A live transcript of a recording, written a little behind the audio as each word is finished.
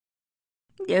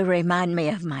You remind me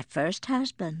of my first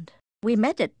husband. We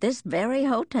met at this very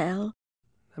hotel.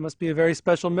 That must be a very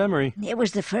special memory. It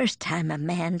was the first time a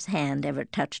man's hand ever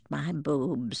touched my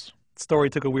boobs. The story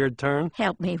took a weird turn.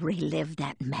 Help me relive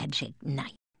that magic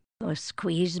night. Or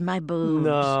squeeze my boobs.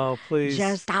 No, please.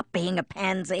 Just stop being a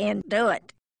pansy and do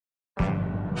it.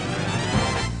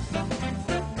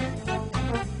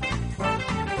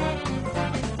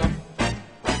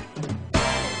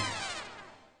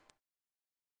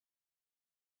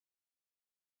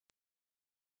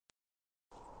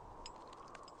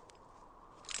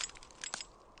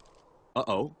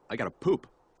 Uh-oh, I gotta poop.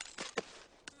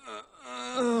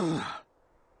 Come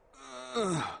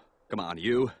on,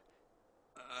 you.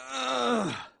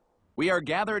 We are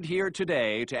gathered here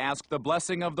today to ask the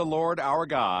blessing of the Lord our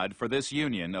God for this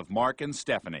union of Mark and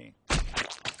Stephanie.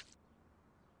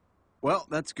 Well,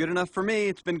 that's good enough for me.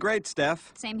 It's been great,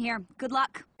 Steph. Same here. Good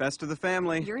luck. Best of the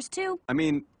family. Yours too. I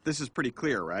mean, this is pretty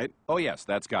clear, right? Oh yes,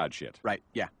 that's God shit. Right,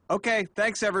 yeah. Okay,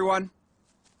 thanks, everyone.